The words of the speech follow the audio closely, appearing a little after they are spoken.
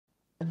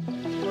Today,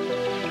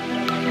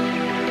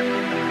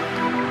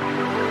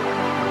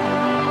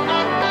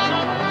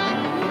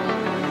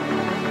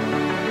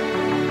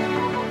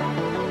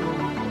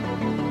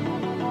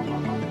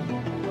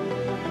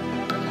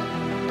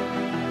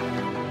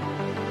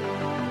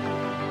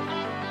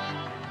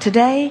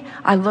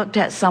 I looked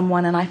at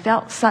someone and I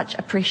felt such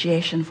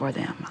appreciation for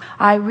them.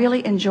 I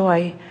really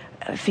enjoy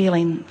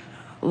feeling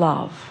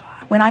love.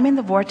 When I'm in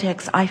the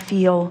vortex, I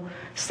feel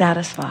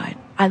satisfied.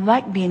 I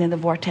like being in the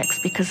vortex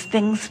because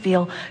things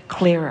feel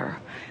clearer.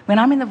 When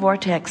I'm in the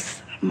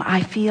vortex,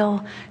 I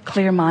feel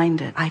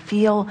clear-minded. I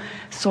feel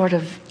sort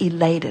of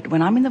elated.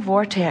 When I'm in the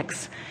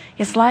vortex,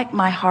 it's like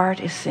my heart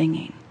is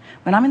singing.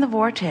 When I'm in the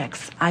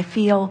vortex, I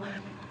feel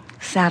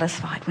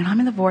satisfied. When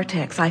I'm in the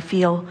vortex, I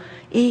feel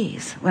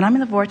ease. When I'm in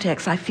the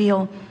vortex, I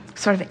feel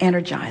sort of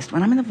energized.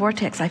 When I'm in the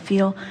vortex, I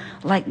feel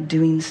like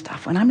doing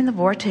stuff. When I'm in the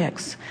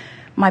vortex,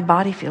 my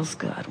body feels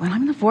good. When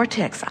I'm in the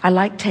vortex, I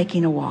like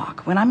taking a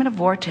walk. When I'm in a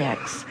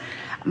vortex,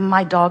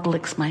 my dog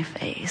licks my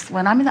face.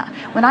 When I'm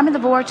in the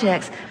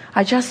vortex,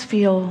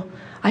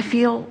 I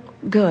feel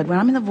good. When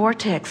I'm in the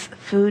vortex,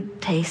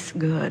 food tastes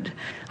good.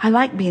 I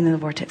like being in the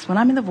vortex. When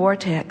I'm in the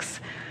vortex,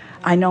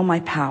 I know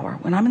my power.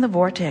 When I'm in the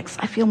vortex,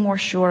 I feel more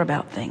sure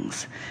about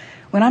things.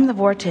 When I'm in the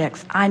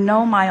vortex, I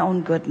know my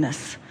own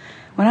goodness.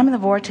 When I'm in the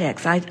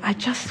vortex, I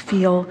just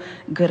feel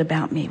good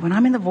about me. When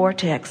I'm in the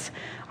vortex,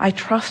 I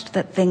trust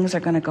that things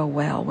are going to go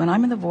well. When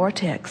I'm in the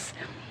vortex,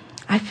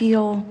 I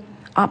feel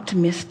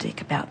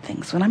optimistic about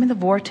things. When I'm in the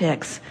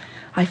vortex,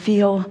 I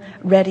feel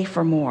ready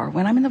for more.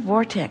 When I'm in the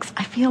vortex,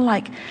 I feel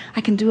like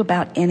I can do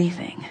about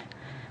anything.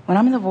 When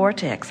I'm in the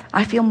vortex,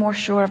 I feel more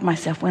sure of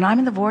myself. When I'm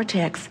in the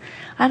vortex,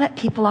 I let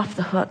people off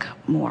the hook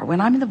more.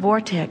 When I'm in the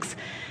vortex,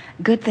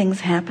 good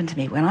things happen to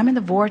me. When I'm in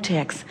the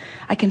vortex,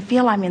 I can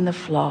feel I'm in the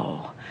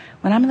flow.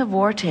 When I'm in the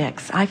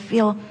vortex, I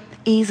feel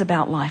ease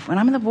about life. When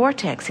I'm in the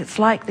vortex, it's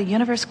like the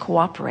universe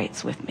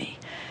cooperates with me.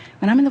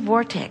 When I'm in the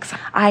vortex,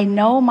 I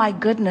know my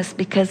goodness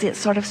because it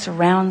sort of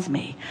surrounds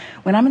me.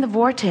 When I'm in the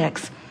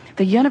vortex,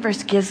 the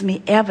universe gives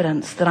me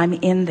evidence that I'm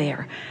in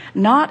there,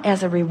 not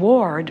as a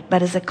reward,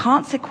 but as a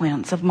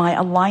consequence of my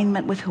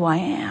alignment with who I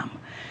am.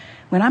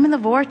 When I'm in the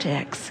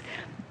vortex,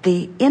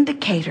 the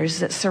indicators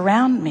that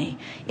surround me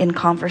in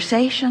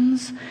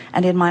conversations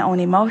and in my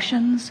own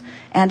emotions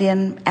and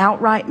in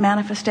outright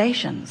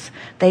manifestations,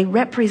 they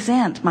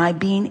represent my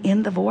being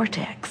in the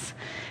vortex.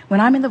 When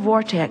I'm in the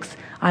vortex,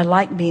 I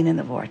like being in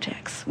the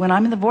vortex. When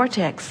I'm in the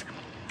vortex,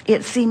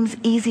 it seems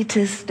easy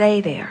to stay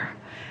there.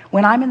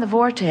 When I'm in the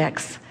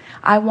vortex,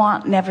 I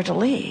want never to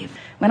leave.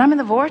 When I'm in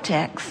the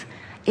vortex,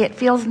 it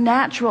feels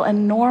natural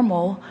and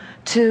normal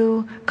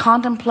to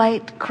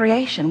contemplate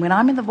creation. When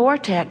I'm in the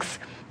vortex,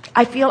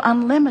 I feel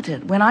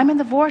unlimited. When I'm in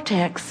the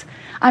vortex,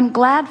 I'm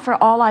glad for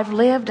all I've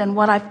lived and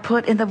what I've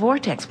put in the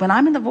vortex. When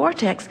I'm in the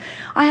vortex,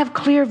 I have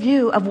clear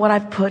view of what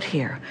I've put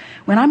here.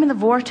 When I'm in the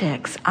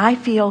vortex, I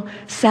feel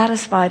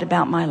satisfied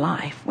about my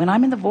life. When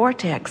I'm in the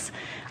vortex,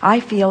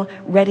 I feel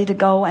ready to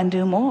go and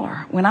do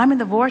more. When I'm in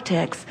the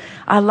vortex,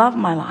 I love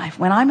my life.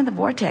 When I'm in the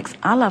vortex,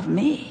 I love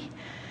me.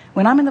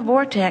 When I'm in the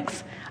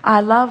vortex,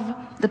 I love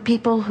the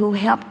people who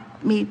help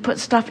me put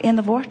stuff in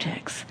the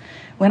vortex.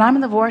 When I'm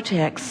in the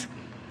vortex,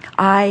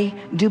 I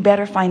do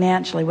better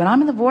financially. When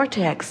I'm in the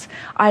vortex,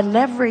 I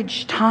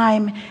leverage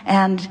time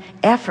and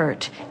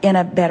effort in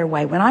a better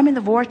way. When I'm in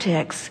the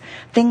vortex,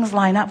 things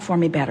line up for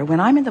me better. When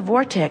I'm in the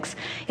vortex,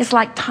 it's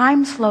like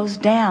time slows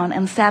down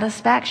and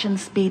satisfaction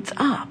speeds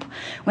up.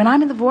 When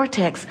I'm in the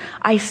vortex,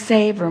 I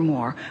savor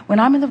more. When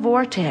I'm in the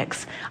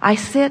vortex, I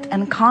sit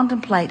and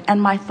contemplate and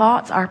my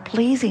thoughts are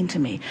pleasing to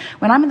me.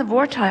 When I'm in the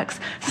vortex,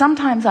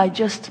 sometimes I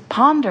just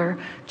ponder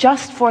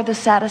just for the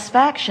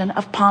satisfaction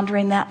of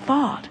pondering that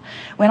thought.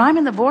 When I'm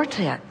in the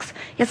vortex,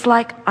 it's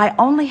like I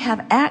only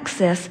have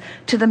access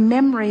to the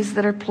memories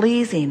that are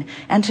pleasing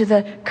and to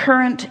the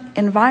current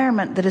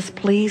environment that is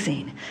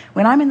pleasing.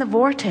 When I'm in the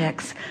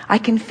vortex, I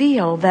can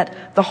feel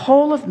that the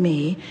whole of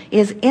me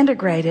is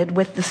integrated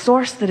with the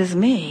source that is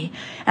me,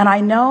 and I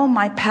know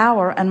my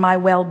power and my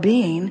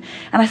well-being,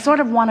 and I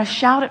sort of want to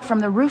shout it from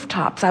the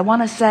rooftops. I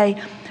want to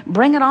say,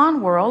 bring it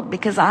on, world,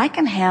 because I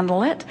can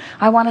handle it.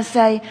 I want to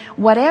say,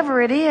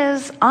 whatever it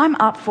is, I'm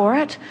up for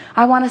it.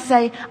 I want to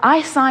say,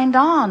 I signed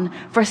on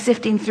for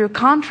sifting through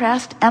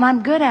contrast, and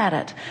I'm good at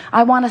it.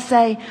 I want to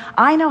say,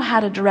 I know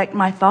how to direct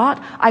my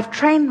thought. I've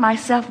trained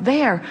myself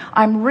there.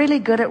 I'm really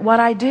good at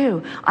what I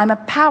do. I'm a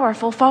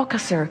powerful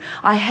focuser.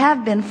 I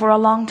have been for a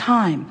long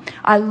time.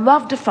 I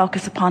love to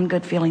focus upon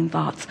good feeling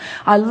thoughts.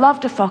 I love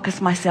to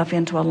focus myself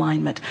into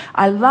alignment.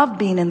 I love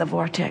being in the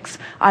vortex.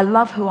 I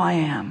love who I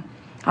am.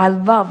 I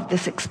love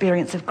this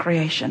experience of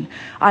creation.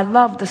 I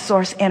love the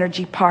source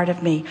energy part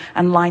of me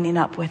and lining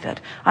up with it.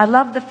 I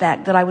love the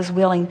fact that I was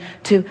willing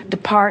to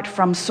depart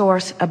from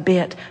source a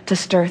bit to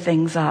stir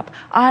things up.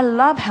 I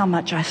love how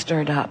much I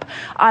stirred up.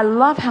 I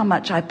love how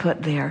much I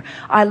put there.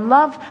 I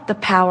love the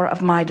power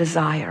of my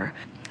desire.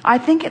 I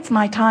think it's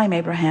my time,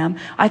 Abraham.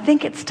 I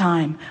think it's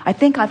time. I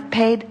think I've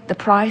paid the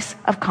price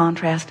of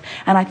contrast,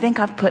 and I think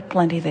I've put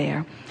plenty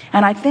there.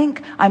 And I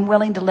think I'm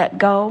willing to let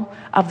go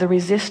of the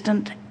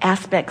resistant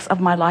aspects of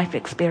my life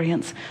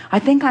experience. I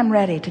think I'm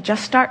ready to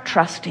just start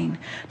trusting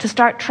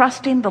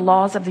the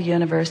laws of the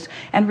universe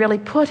and really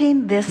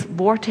putting this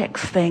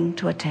vortex thing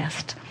to a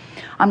test.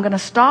 I'm going to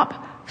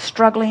stop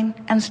struggling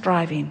and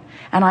striving,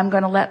 and I'm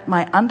going to let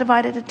my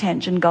undivided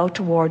attention go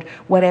toward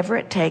whatever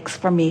it takes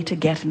for me to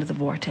get into the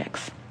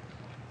vortex.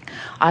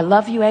 I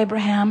love you,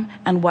 Abraham,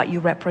 and what you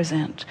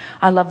represent.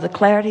 I love the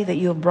clarity that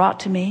you have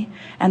brought to me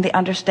and the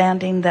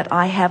understanding that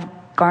I have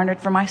garnered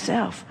for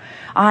myself.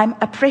 I'm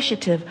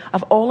appreciative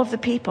of all of the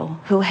people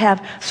who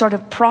have sort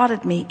of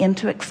prodded me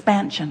into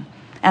expansion,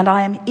 and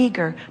I am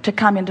eager to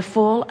come into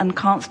full and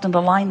constant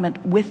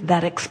alignment with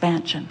that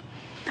expansion.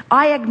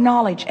 I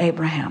acknowledge,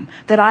 Abraham,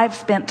 that I've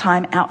spent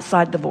time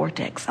outside the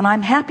vortex, and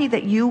I'm happy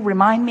that you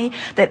remind me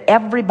that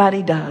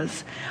everybody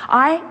does.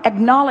 I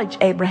acknowledge,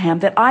 Abraham,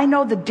 that I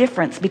know the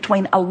difference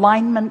between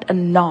alignment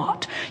and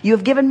not. You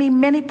have given me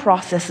many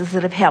processes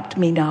that have helped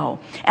me know,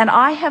 and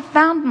I have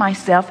found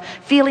myself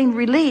feeling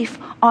relief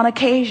on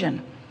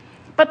occasion,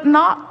 but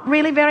not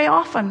really very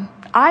often.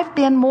 I've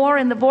been more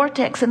in the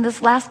vortex in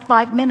this last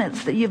 5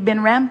 minutes that you've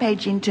been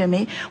rampaging to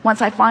me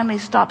once I finally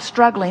stopped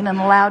struggling and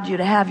allowed you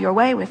to have your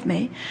way with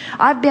me.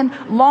 I've been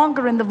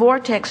longer in the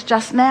vortex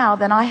just now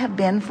than I have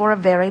been for a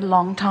very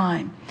long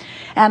time.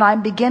 And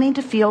I'm beginning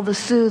to feel the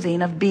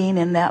soothing of being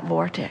in that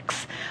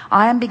vortex.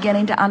 I am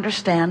beginning to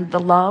understand the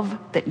love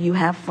that you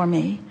have for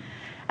me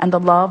and the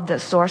love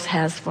that Source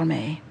has for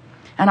me.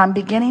 And I'm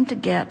beginning to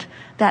get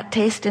that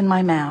taste in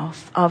my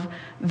mouth of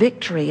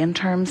victory in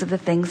terms of the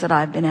things that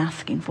I've been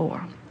asking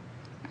for.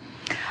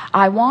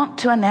 I want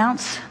to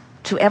announce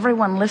to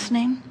everyone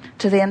listening,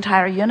 to the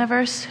entire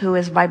universe who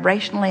is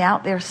vibrationally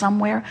out there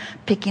somewhere,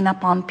 picking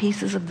up on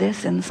pieces of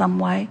this in some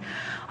way.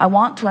 I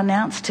want to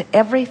announce to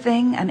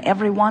everything and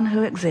everyone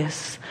who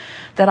exists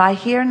that I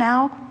here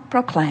now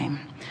proclaim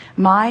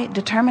my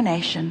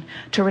determination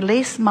to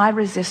release my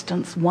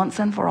resistance once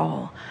and for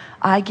all.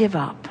 I give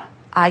up.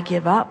 I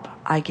give up.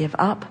 I give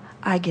up.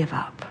 I give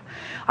up.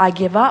 I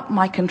give up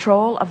my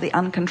control of the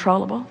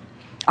uncontrollable.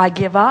 I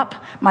give up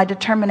my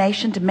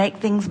determination to make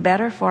things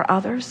better for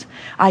others.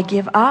 I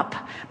give up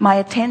my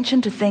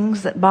attention to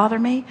things that bother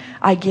me.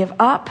 I give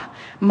up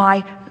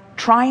my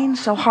trying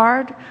so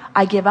hard.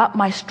 I give up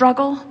my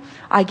struggle.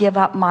 I give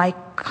up my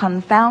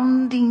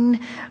confounding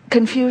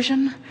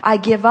confusion. I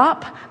give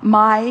up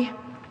my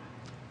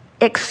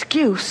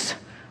excuse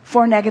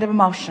for negative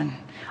emotion.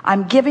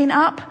 I'm giving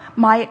up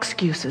my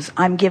excuses.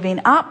 I'm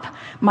giving up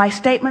my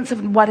statements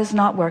of what is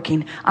not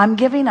working. I'm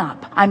giving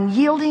up. I'm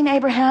yielding,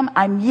 Abraham.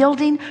 I'm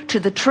yielding to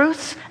the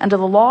truths and to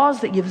the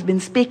laws that you've been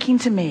speaking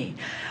to me.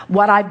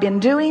 What I've been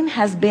doing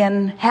has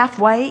been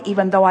halfway,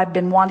 even though I've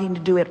been wanting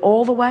to do it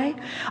all the way.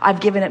 I've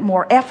given it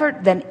more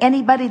effort than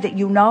anybody that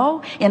you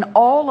know. In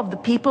all of the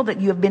people that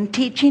you have been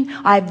teaching,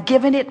 I've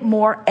given it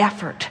more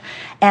effort.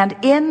 And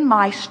in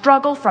my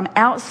struggle from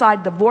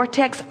outside the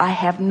vortex, I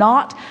have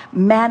not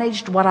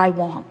managed what I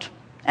want.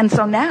 And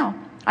so now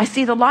I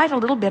see the light a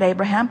little bit,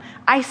 Abraham.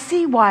 I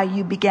see why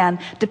you began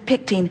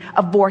depicting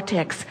a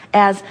vortex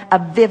as a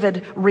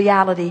vivid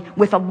reality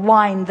with a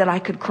line that I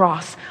could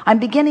cross. I'm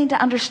beginning to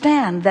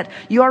understand that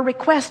your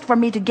request for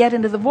me to get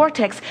into the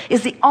vortex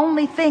is the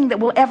only thing that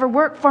will ever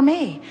work for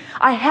me.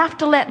 I have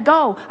to let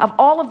go of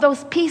all of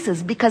those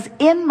pieces, because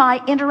in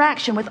my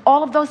interaction with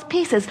all of those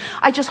pieces,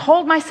 I just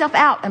hold myself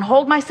out and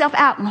hold myself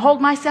out and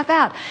hold myself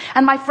out.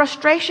 And my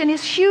frustration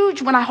is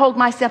huge when I hold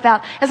myself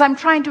out, as I'm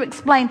trying to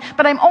explain,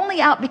 but I'm only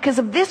out because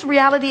of this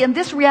reality and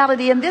this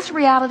reality and this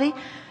reality.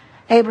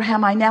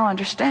 Abraham, I now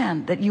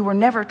understand that you were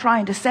never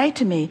trying to say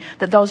to me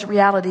that those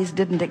realities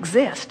didn't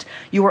exist.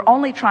 You were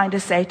only trying to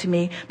say to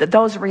me that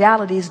those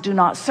realities do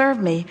not serve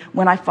me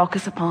when I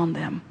focus upon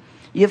them.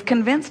 You've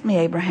convinced me,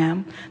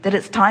 Abraham, that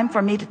it's time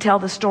for me to tell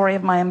the story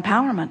of my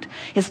empowerment.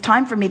 It's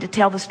time for me to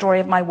tell the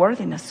story of my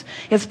worthiness.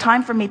 It's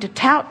time for me to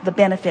tout the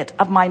benefit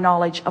of my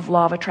knowledge of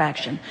law of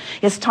attraction.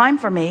 It's time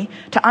for me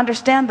to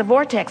understand the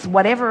vortex,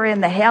 whatever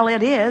in the hell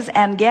it is,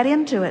 and get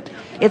into it.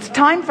 It's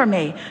time for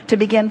me to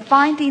begin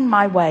finding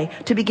my way,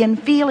 to begin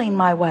feeling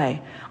my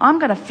way. I'm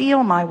going to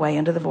feel my way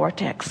into the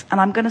vortex, and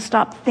I'm going to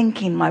stop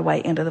thinking my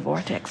way into the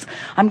vortex.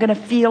 I'm going to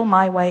feel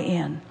my way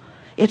in.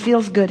 It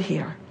feels good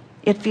here.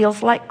 It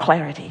feels like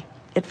clarity.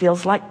 It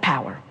feels like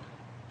power.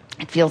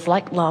 It feels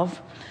like love.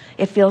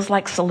 It feels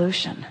like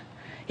solution.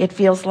 It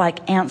feels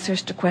like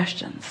answers to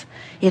questions.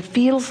 It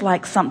feels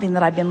like something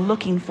that I've been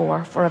looking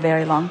for a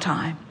very long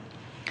time.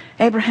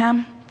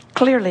 Abraham,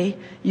 clearly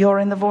you're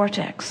in the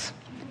vortex.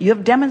 You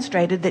have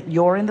demonstrated that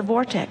you're in the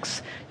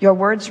vortex. Your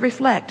words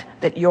reflect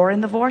that you're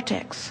in the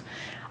vortex.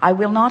 I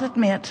will not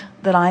admit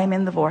that I am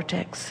in the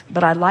vortex,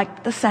 but I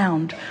like the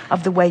sound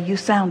of the way you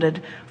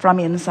sounded from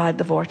inside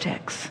the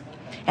vortex.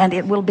 And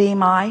it will be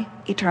my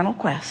eternal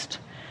quest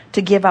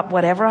to give up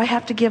whatever I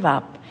have to give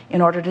up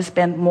in order to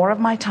spend more of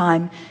my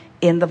time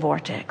in the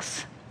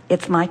vortex.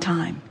 It's my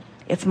time.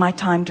 It's my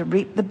time to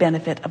reap the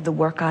benefit of the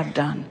work I've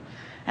done.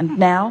 And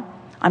now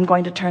I'm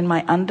going to turn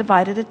my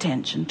undivided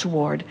attention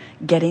toward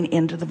getting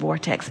into the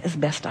vortex as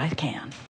best I can.